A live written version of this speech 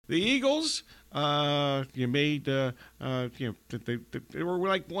the Eagles, you made, they were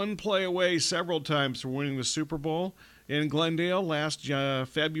like one play away several times from winning the Super Bowl in Glendale last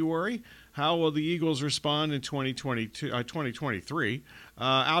February. How will the Eagles respond in 2023?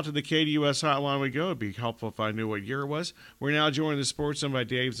 Out to the KDUS hotline we go. It'd be helpful if I knew what year it was. We're now joined in the Sports Zone by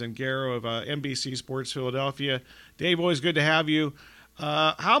Dave Zangaro of NBC Sports Philadelphia. Dave, always good to have you.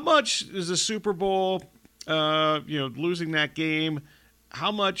 How much is the Super Bowl, losing that game, how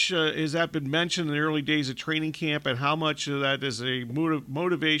much has that been mentioned in the early days of training camp, and how much of that is a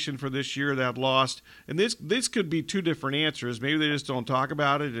motivation for this year that lost? And this could be two different answers. Maybe they just don't talk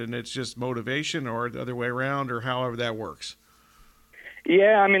about it, and it's just motivation, or the other way around, or however that works.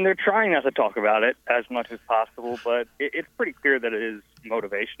 Yeah, I mean, they're trying not to talk about it as much as possible, but it's pretty clear that it is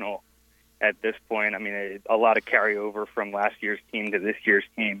motivational at this point. I mean, a lot of carryover from last year's team to this year's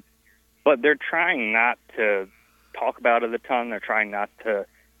team. But they're trying not to talk about it a ton. They're trying not to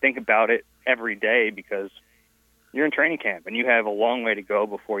think about it every day because you're in training camp and you have a long way to go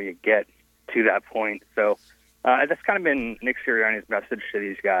before you get to that point. So that's kind of been Nick Sirianni's message to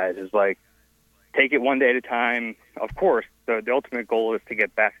these guys is like, take it one day at a time. Of course, the ultimate goal is to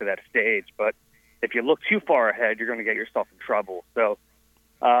get back to that stage. But if you look too far ahead, you're going to get yourself in trouble. So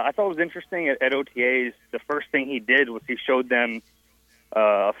I thought it was interesting at OTAs. The first thing he did was he showed them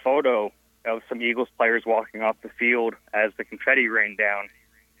a photo of some Eagles players walking off the field as the confetti rained down,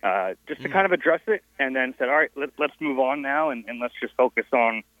 just to kind of address it, and then said, all right, let's move on now, and let's just focus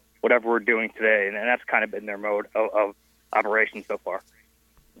on whatever we're doing today. And that's kind of been their mode of operation so far.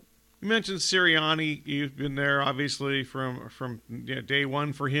 You mentioned Sirianni. You've been there, obviously, from day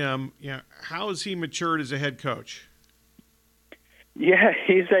one for him. How has he matured as a head coach? Yeah,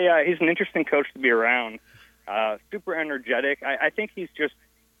 he's an interesting coach to be around. Super energetic. I think he's just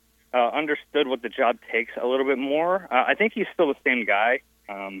understood what the job takes a little bit more. I think he's still the same guy,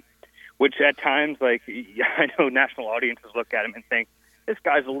 which at times, like, I know national audiences look at him and think, this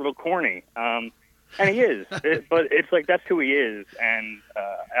guy's a little corny. And he is. But it's like that's who he is. And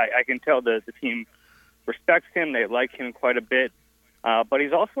I can tell the team respects him. They like him quite a bit. But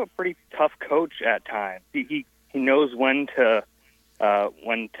he's also a pretty tough coach at times. He knows when to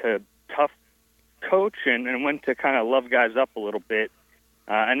tough coach and when to kind of love guys up a little bit.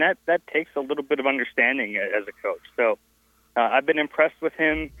 And that takes a little bit of understanding as a coach. So I've been impressed with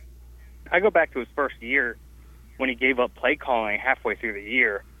him. I go back to his first year when he gave up play calling halfway through the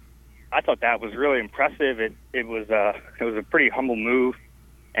year. I thought that was really impressive. It was a pretty humble move,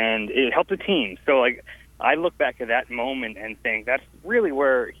 and it helped the team. So like I look back at that moment and think that's really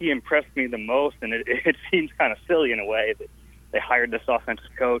where he impressed me the most. And it seems kind of silly in a way that they hired this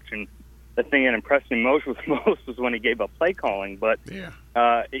offensive coach, and the thing that impressed me most was when he gave up play calling. But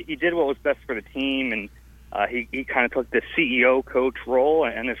he did what was best for the team, and he kind of took the CEO coach role,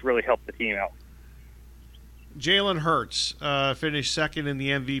 and this really helped the team out. Jalen Hurts finished second in the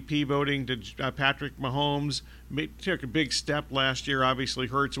MVP voting to Patrick Mahomes. Took a big step last year, obviously.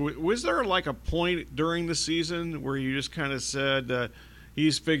 Hurts. Was there like a point during the season where you just kind of said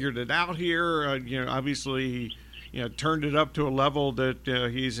he's figured it out here? Obviously turned it up to a level that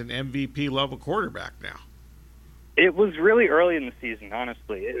he's an MVP level quarterback now. It was really early in the season,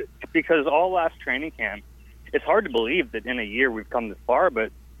 honestly, because all last training camp, it's hard to believe that in a year we've come this far,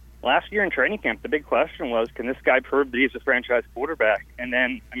 but last year in training camp, the big question was, can this guy prove that he's a franchise quarterback? And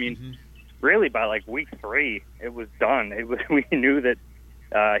then, really by like week 3, it was done. We knew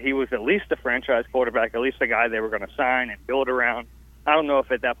that he was at least a franchise quarterback, at least a guy they were going to sign and build around. I don't know if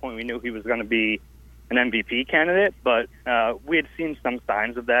at that point we knew he was going to be an MVP candidate, but we had seen some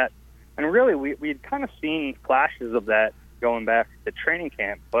signs of that. And really, we had kind of seen flashes of that going back to training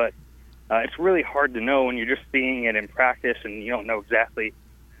camp, but it's really hard to know when you're just seeing it in practice and you don't know exactly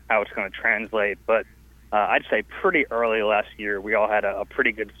how it's going to translate. But I'd say pretty early last year, we all had a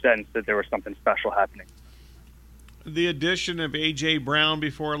pretty good sense that there was something special happening. The addition of A.J. Brown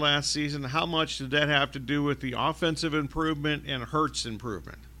before last season, how much did that have to do with the offensive improvement and Hurts'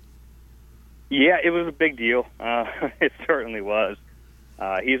 improvement? Yeah, it was a big deal. It certainly was.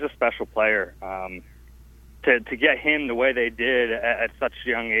 He's a special player. To get him the way they did at such a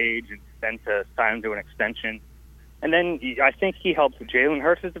young age and then to sign him to an extension. And then I think he helped Jalen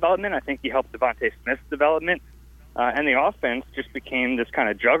Hurts' development. I think he helped Devontae Smith's development. And the offense just became this kind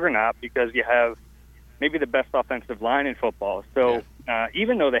of juggernaut because you have maybe the best offensive line in football. So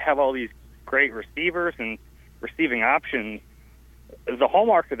even though they have all these great receivers and receiving options, the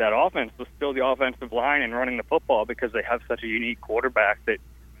hallmark of that offense was still the offensive line and running the football because they have such a unique quarterback that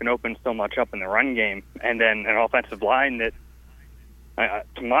can open so much up in the run game. And then an offensive line that,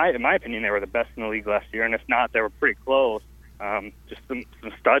 in my opinion, they were the best in the league last year. And if not, they were pretty close. Just some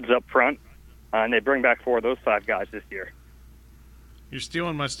studs up front, and they bring back 4 of those 5 guys this year. You're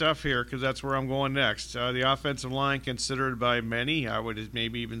stealing my stuff here because that's where I'm going next. The offensive line, considered by many, I would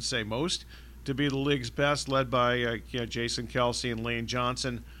maybe even say most, to be the league's best, led by Jason Kelce and Lane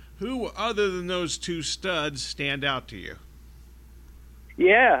Johnson. Who, other than those 2 studs, stand out to you?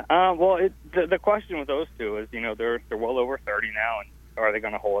 Yeah, the question with those 2 is, they're well over 30 now, and are they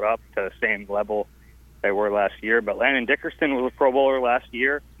going to hold up to the same level they were last year? But Landon Dickerson was a Pro Bowler last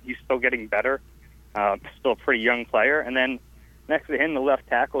year. He's still getting better. Still a pretty young player. And then next to him, the left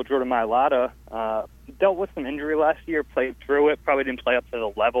tackle, Jordan Mailata, dealt with some injury last year, played through it, probably didn't play up to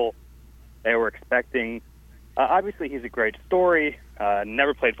the level they were expecting. Obviously, he's a great story.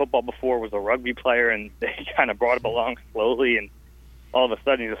 Never played football before, was a rugby player, and they kind of brought him along slowly, and all of a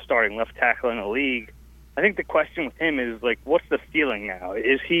sudden he's a starting left tackle in the league. I think the question with him is, what's the feeling now?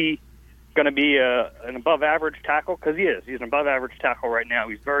 Is he going to be an above-average tackle? Because he is. He's an above-average tackle right now.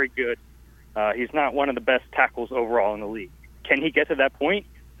 He's very good. He's not one of the best tackles overall in the league. Can he get to that point?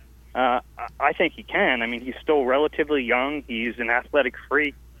 I think he can. I mean, he's still relatively young. He's an athletic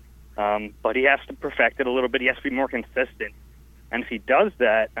freak, but he has to perfect it a little bit. He has to be more consistent. And if he does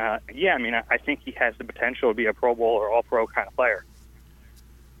that, I think he has the potential to be a Pro Bowl or All-Pro kind of player.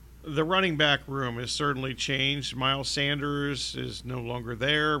 The running back room has certainly changed. Miles Sanders is no longer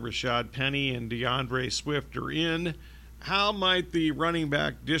there. Rashad Penny and DeAndre Swift are in. How might the running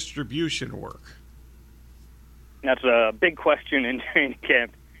back distribution work? That's a big question in training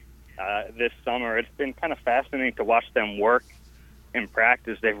camp this summer. It's been kind of fascinating to watch them work in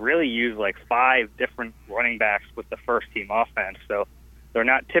practice. They've really used 5 different running backs with the first-team offense, so they're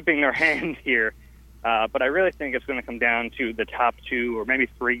not tipping their hand here. But I really think it's going to come down to the top 2 or maybe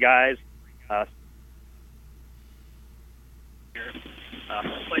 3 guys. Played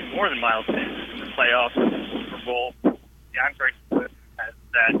more than Miles Sanders in the playoffs and the Super Bowl. DeAndre Swift has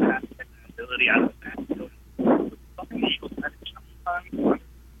that ability out of the backfield. Something the Eagles had to jump on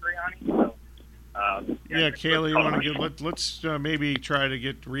Sirianni. Kayla, you want to let's maybe try to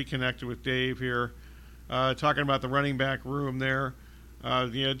get reconnected with Dave here. Talking about the running back room there.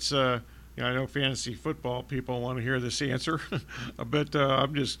 It's I know fantasy football people want to hear this answer, but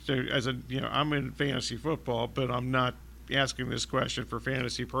I'm just I'm in fantasy football, but I'm not asking this question for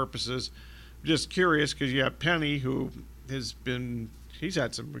fantasy purposes. I'm just curious because you have Penny, who he's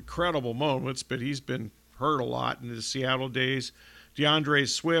had some incredible moments, but he's been hurt a lot in the Seattle days. DeAndre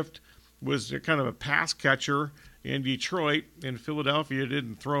Swift was kind of a pass catcher in Detroit, and Philadelphia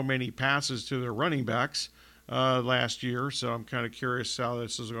didn't throw many passes to their running backs last year, so I'm kind of curious how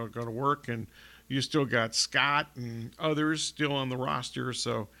this is going to work. And you still got Scott and others still on the roster,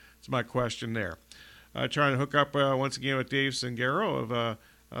 so it's my question there. Trying to hook up once again with Dave Zangaro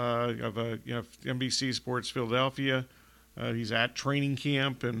of NBC Sports Philadelphia. He's at training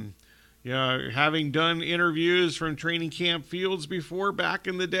camp, and having done interviews from training camp fields before back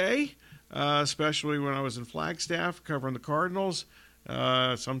in the day, especially when I was in Flagstaff covering the Cardinals.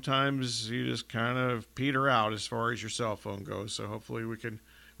 Sometimes you just kind of peter out as far as your cell phone goes, so hopefully we can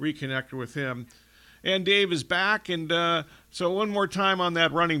reconnect with him. And Dave is back, and so one more time on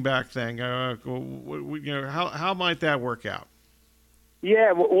that running back thing. How might that work out?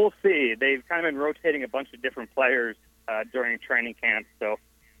 Yeah, we'll see. They've kind of been rotating a bunch of different players during training camp, so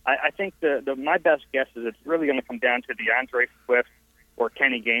I think my best guess is it's really going to come down to DeAndre Swift or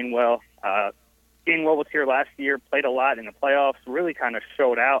Kenny Gainwell. Gainwell was here last year, played a lot in the playoffs, really kind of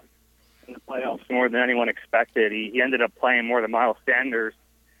showed out in the playoffs more than anyone expected. He ended up playing more than Miles Sanders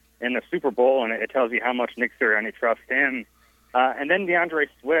in the Super Bowl, and it tells you how much Nick Sirianni trusts him. And then DeAndre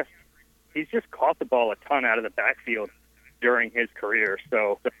Swift, he's just caught the ball a ton out of the backfield during his career.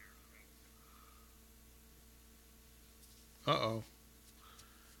 So,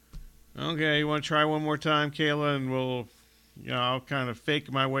 Okay, you want to try one more time, Kayla, and I'll kind of fake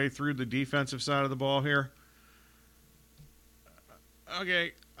my way through the defensive side of the ball here.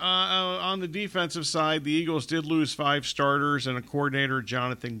 Okay, on the defensive side, the Eagles did lose 5 starters and a coordinator,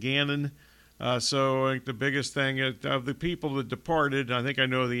 Jonathan Gannon. So I think the biggest thing of the people that departed, and I think I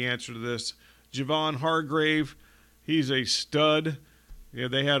know the answer to this, Javon Hargrave, he's a stud. Yeah,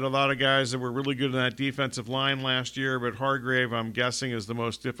 they had a lot of guys that were really good in that defensive line last year, but Hargrave, I'm guessing, is the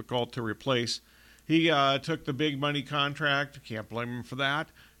most difficult to replace. He took the big money contract, can't blame him for that,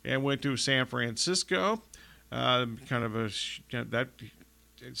 and went to San Francisco. That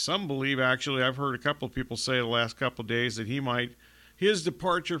some believe, actually, I've heard a couple of people say the last couple of days that his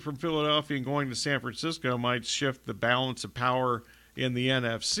departure from Philadelphia and going to San Francisco might shift the balance of power in the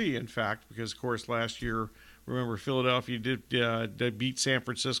NFC, in fact, because, of course, last year, remember, Philadelphia did beat San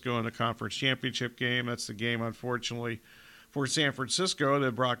Francisco in the conference championship game. That's the game, unfortunately, for San Francisco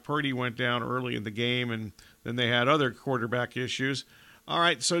that Brock Purdy went down early in the game, and then they had other quarterback issues. All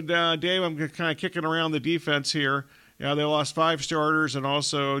right, so Dave, I'm kind of kicking around the defense here. They lost 5 starters, and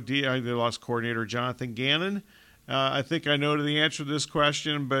also they lost coordinator Jonathan Gannon. I think I know the answer to this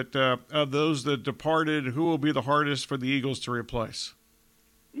question, but of those that departed, who will be the hardest for the Eagles to replace?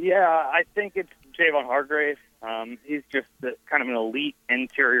 Yeah, I think it's Javon Hargrave. He's just kind of an elite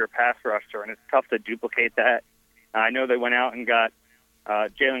interior pass rusher, and it's tough to duplicate that. I know they went out and got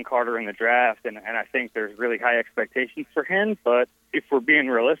Jalen Carter in the draft, and I think there's really high expectations for him. But if we're being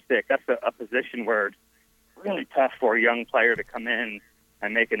realistic, that's a position where it's really tough for a young player to come in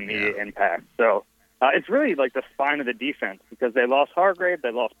and make an immediate impact. So it's really like the spine of the defense, because they lost Hargrave,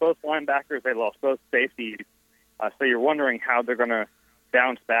 they lost both linebackers, they lost both safeties. So you're wondering how they're going to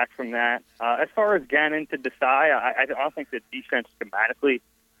bounce back from that. As far as Gannon to Desai, I don't think the defense schematically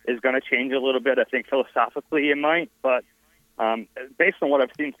is going to change a little bit. I think philosophically it might, but based on what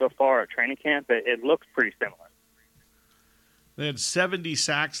I've seen so far at training camp, it looks pretty similar. They had 70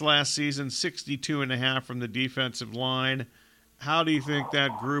 sacks last season, 62.5 from the defensive line. How do you think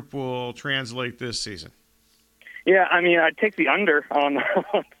that group will translate this season? Yeah, I mean, I'd take the under on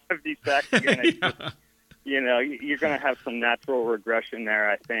 70 sacks again. You're going to have some natural regression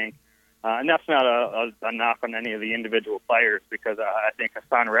there, I think. And that's not a knock on any of the individual players, because I think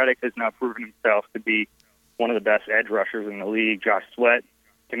Hassan Reddick has now proven himself to be one of the best edge rushers in the league. Josh Sweat,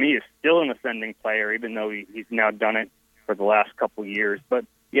 to me, is still an ascending player, even though he's now done it for the last couple of years. But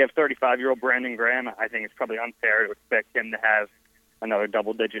you have 35-year-old Brandon Graham. I think it's probably unfair to expect him to have another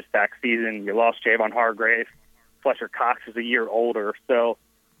double-digit sack season. You lost Javon Hargrave. Fletcher Cox is a year older. So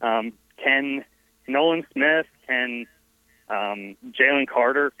can Nolan Smith, can Jalen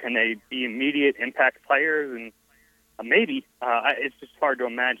Carter, can they be immediate impact players? And maybe. It's just hard to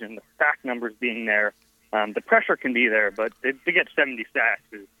imagine the sack numbers being there. The pressure can be there, but to get 70 sacks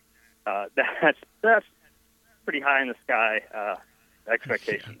is that's pretty high in the sky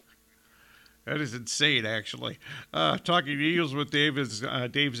expectations. Yeah. That is insane, actually. Talking Eagles with Dave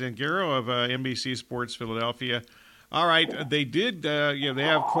Zangaro of NBC Sports Philadelphia. All right, they did. They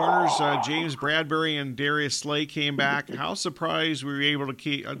have corners. James Bradbury and Darius Slay came back. How surprised were you able to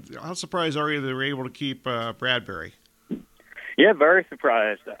keep? How surprised are you that they were able to keep Bradbury? Yeah, very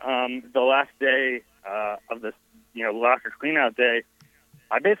surprised. The last day of this, locker cleanout day,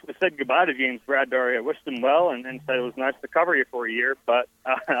 I basically said goodbye to James Bradbury. I wished him well and said it was nice to cover you for a year, but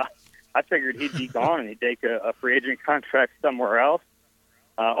I figured he'd be gone and he'd take a free agent contract somewhere else.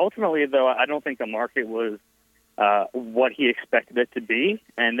 Ultimately, though, I don't think the market was what he expected it to be.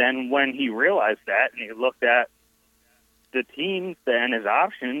 And then when he realized that and he looked at the teams and his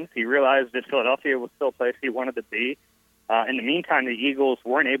options, he realized that Philadelphia was still a place he wanted to be. In the meantime, the Eagles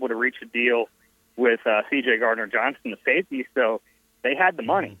weren't able to reach a deal with C.J. Gardner-Johnson, the safety, so they had the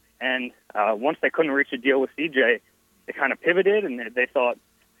money. And once they couldn't reach a deal with C.J., they kind of pivoted and they thought,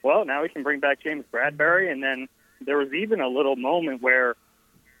 well, now we can bring back James Bradbury. And then there was even a little moment where it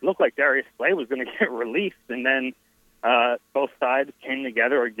looked like Darius Slay was going to get released. And then both sides came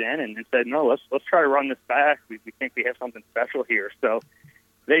together again and said, no, let's try to run this back. We think we have something special here. So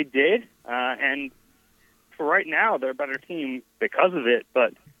they did. And for right now, they're a better team because of it.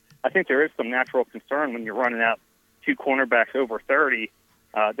 But I think there is some natural concern when you're running out 2 cornerbacks over 30.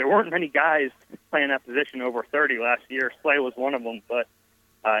 There weren't many guys playing that position over 30 last year. Slay was one of them, but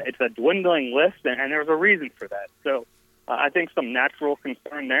it's a dwindling list, and there's a reason for that. So I think some natural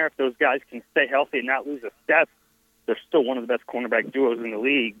concern there. If those guys can stay healthy and not lose a step, they're still one of the best cornerback duos in the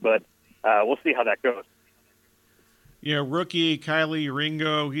league, but we'll see how that goes. Yeah, rookie Kylie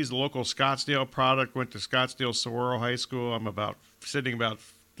Ringo, he's a local Scottsdale product, went to Scottsdale Saguaro High School. I'm sitting about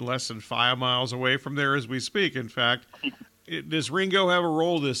less than 5 miles away from there as we speak, in fact. Does Ringo have a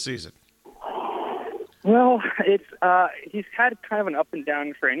role this season? Well, he's had kind of an up and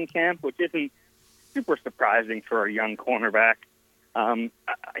down training camp, which isn't super surprising for a young cornerback.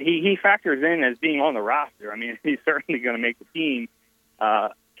 He factors in as being on the roster. I mean, he's certainly going to make the team.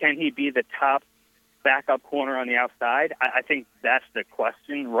 Can he be the top backup corner on the outside? I think that's the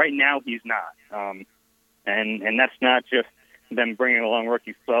question. Right now, he's not. And that's not just them bringing along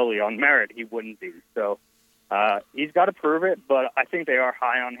rookies slowly. On merit, he wouldn't be. So he's got to prove it, but I think they are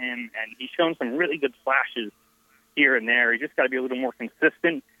high on him, and he's shown some really good flashes here and there. He's just got to be a little more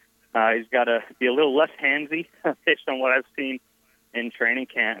consistent. He's got to be a little less handsy based on what I've seen in training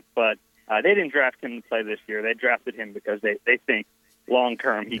camp. But they didn't draft him to play this year. They drafted him because they think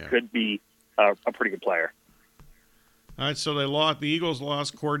long-term he could be a pretty good player. All right, so the Eagles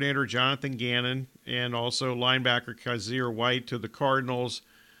lost coordinator Jonathan Gannon and also linebacker Kazir White to the Cardinals.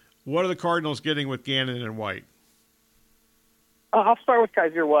 What are the Cardinals getting with Gannon and White? I'll start with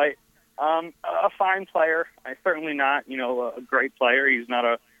Kaiser White. A fine player. Certainly not, a great player. He's not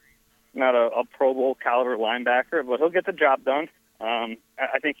a Pro Bowl caliber linebacker, but he'll get the job done.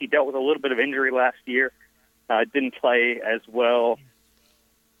 I think he dealt with a little bit of injury last year. Didn't play as well,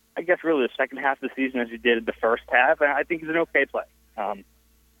 I guess, really the second half of the season as he did the first half. And I think he's an okay play.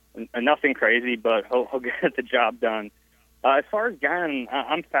 Nothing crazy, but he'll get the job done. As far as Gannon,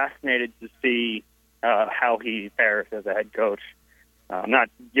 I'm fascinated to see how he fares as a head coach. I'm not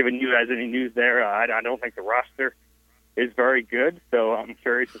giving you guys any news there. I don't think the roster is very good, so I'm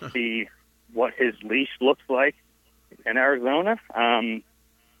curious to see what his leash looks like in Arizona.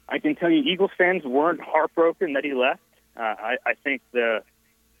 I can tell you Eagles fans weren't heartbroken that he left. I think the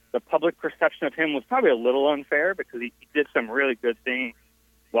public perception of him was probably a little unfair because he did some really good things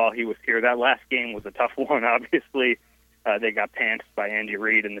while he was here. That last game was a tough one, obviously. They got pantsed by Andy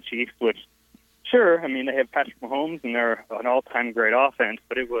Reid and the Chiefs, which, sure, I mean, they have Patrick Mahomes and they're an all-time great offense,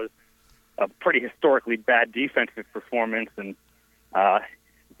 but it was a pretty historically bad defensive performance. And, I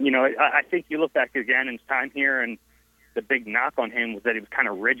think you look back again in his time here, and the big knock on him was that he was kind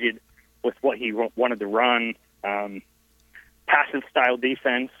of rigid with what he wanted to run, passive-style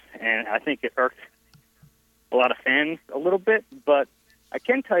defense, and I think it irked a lot of fans a little bit. But I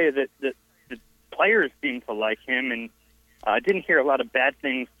can tell you that the players seem to like him, and I didn't hear a lot of bad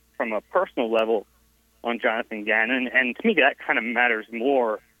things from a personal level on Jonathan Gannon, and to me that kind of matters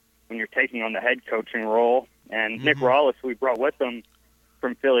more when you're taking on the head coaching role. And Nick Rawlis, who we brought with him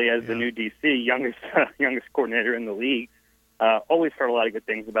from Philly as the new DC, youngest coordinator in the league, always heard a lot of good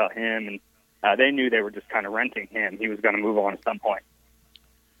things about him, and they knew they were just kind of renting him. He was going to move on at some point.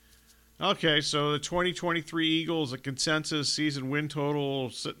 Okay, so the 2023 Eagles, the consensus season win total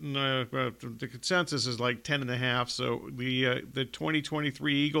sitting. The consensus is like 10.5. So the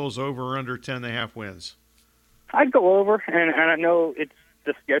 2023 Eagles over or under 10.5 wins. I'd go over, and I know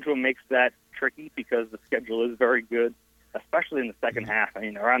the schedule makes that tricky because the schedule is very good, especially in the second half. I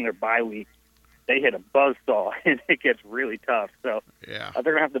mean, around their bye week, they hit a buzzsaw, and it gets really tough. So they're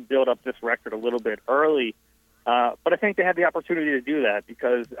going to have to build up this record a little bit early. But I think they had the opportunity to do that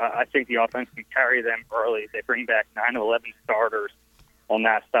because I think the offense can carry them early. They bring back 9 of 11 starters on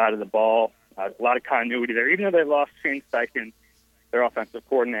that side of the ball. A lot of continuity there. Even though they lost Shane Steichen, their offensive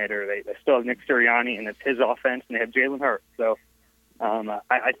coordinator, they still have Nick Sirianni, and it's his offense, and they have Jalen Hurts. So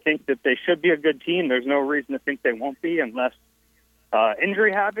I think that they should be a good team. There's no reason to think they won't be unless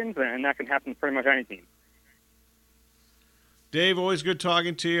injury happens, and that can happen to pretty much any team. Dave, always good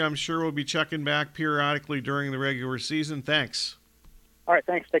talking to you. I'm sure we'll be checking back periodically during the regular season. Thanks. All right,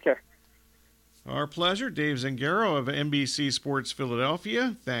 thanks. Take care. Our pleasure. Dave Zangaro of NBC Sports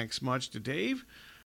Philadelphia. Thanks much to Dave.